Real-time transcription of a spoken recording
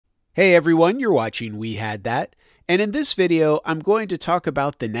Hey everyone, you're watching We Had That, and in this video I'm going to talk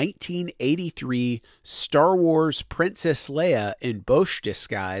about the 1983 Star Wars Princess Leia in Boushh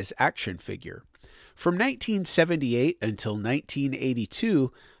Disguise action figure. From 1978 until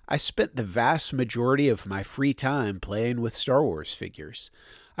 1982, I spent the vast majority of my free time playing with Star Wars figures.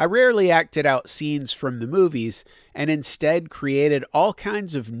 I rarely acted out scenes from the movies and instead created all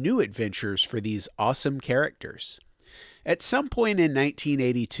kinds of new adventures for these awesome characters. At some point in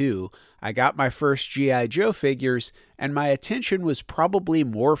 1982, I got my first G.I. Joe figures, and my attention was probably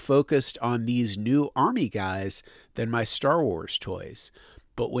more focused on these new Army guys than my Star Wars toys.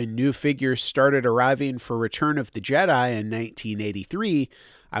 But when new figures started arriving for Return of the Jedi in 1983,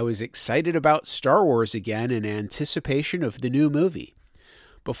 I was excited about Star Wars again in anticipation of the new movie.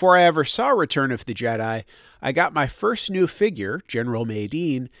 Before I ever saw Return of the Jedi, I got my first new figure, General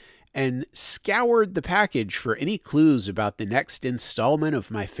Madine, and scoured the package for any clues about the next installment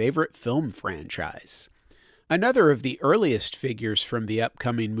of my favorite film franchise. Another of the earliest figures from the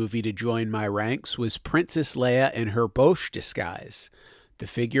upcoming movie to join my ranks was Princess Leia in her Boushh disguise. The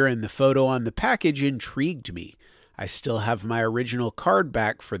figure and the photo on the package intrigued me. I still have my original card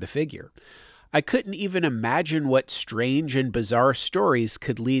back for the figure. I couldn't even imagine what strange and bizarre stories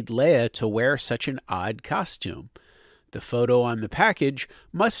could lead Leia to wear such an odd costume. The photo on the package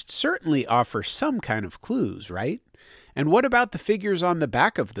must certainly offer some kind of clues, right? And what about the figures on the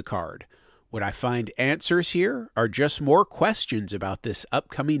back of the card? Would I find answers here, or just more questions about this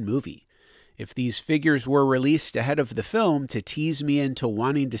upcoming movie? If these figures were released ahead of the film to tease me into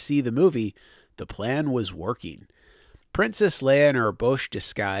wanting to see the movie, the plan was working. Princess Leia in her Boushh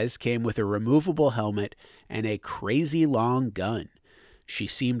disguise came with a removable helmet and a crazy long gun. She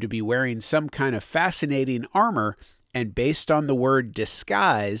seemed to be wearing some kind of fascinating armor, and based on the word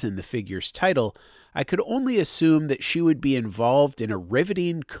disguise in the figure's title, I could only assume that she would be involved in a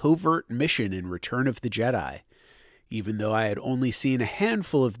riveting covert mission in Return of the Jedi. Even though I had only seen a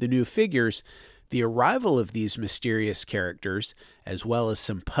handful of the new figures, the arrival of these mysterious characters, as well as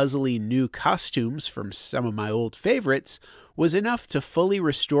some puzzling new costumes from some of my old favorites, was enough to fully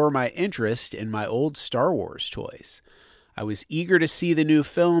restore my interest in my old Star Wars toys. I was eager to see the new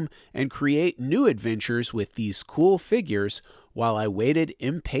film and create new adventures with these cool figures while I waited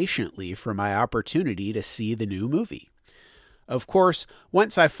impatiently for my opportunity to see the new movie. Of course,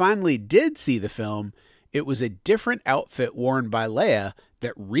 once I finally did see the film, it was a different outfit worn by Leia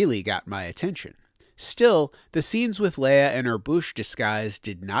that really got my attention. Still, the scenes with Leia in her Boushh disguise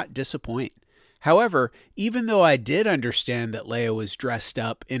did not disappoint. However, even though I did understand that Leia was dressed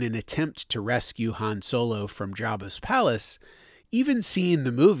up in an attempt to rescue Han Solo from Jabba's palace, even seeing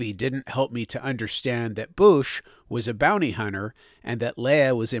the movie didn't help me to understand that Boushh was a bounty hunter and that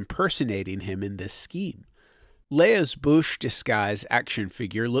Leia was impersonating him in this scheme. Leia's Boushh disguise action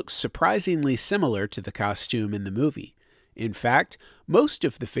figure looks surprisingly similar to the costume in the movie. In fact, most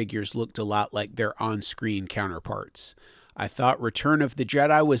of the figures looked a lot like their on-screen counterparts. I thought Return of the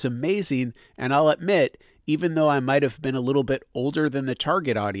Jedi was amazing, and I'll admit, even though I might have been a little bit older than the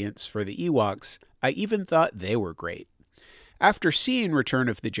target audience for the Ewoks, I even thought they were great. After seeing Return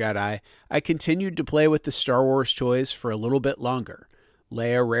of the Jedi, I continued to play with the Star Wars toys for a little bit longer.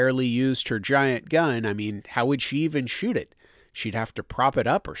 Leia rarely used her giant gun. I mean, how would she even shoot it? She'd have to prop it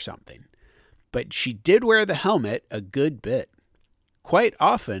up or something. But she did wear the helmet a good bit, quite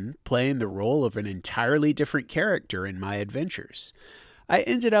often playing the role of an entirely different character in my adventures. I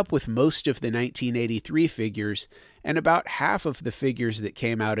ended up with most of the 1983 figures and about half of the figures that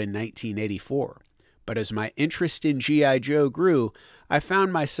came out in 1984. But as my interest in G.I. Joe grew, I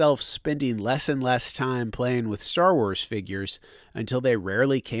found myself spending less and less time playing with Star Wars figures until they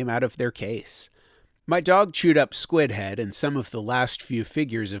rarely came out of their case. My dog chewed up Squidhead, and some of the last few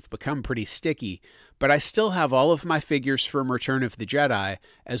figures have become pretty sticky, but I still have all of my figures from Return of the Jedi,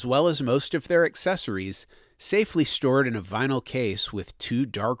 as well as most of their accessories, safely stored in a vinyl case with 2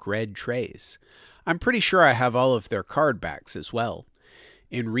 dark red trays. I'm pretty sure I have all of their card backs as well.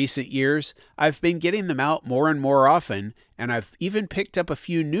 In recent years, I've been getting them out more and more often, and I've even picked up a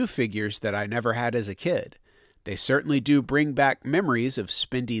few new figures that I never had as a kid. They certainly do bring back memories of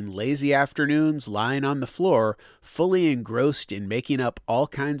spending lazy afternoons lying on the floor, fully engrossed in making up all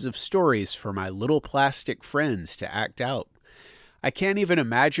kinds of stories for my little plastic friends to act out. I can't even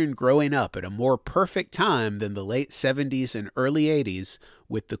imagine growing up at a more perfect time than the late 70s and early 80s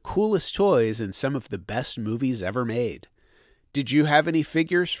with the coolest toys and some of the best movies ever made. Did you have any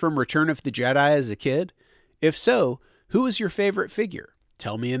figures from Return of the Jedi as a kid? If so, who was your favorite figure?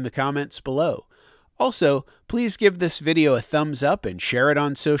 Tell me in the comments below. Also, please give this video a thumbs up and share it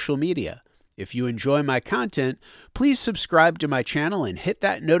on social media. If you enjoy my content, please subscribe to my channel and hit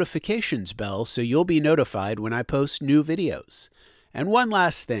that notifications bell so you'll be notified when I post new videos. And one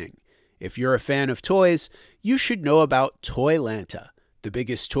last thing, if you're a fan of toys, you should know about ToyLanta, the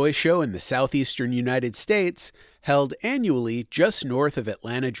biggest toy show in the southeastern United States, held annually just north of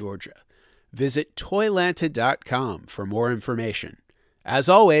Atlanta, Georgia. Visit ToyLanta.com for more information. As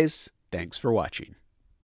always, thanks for watching.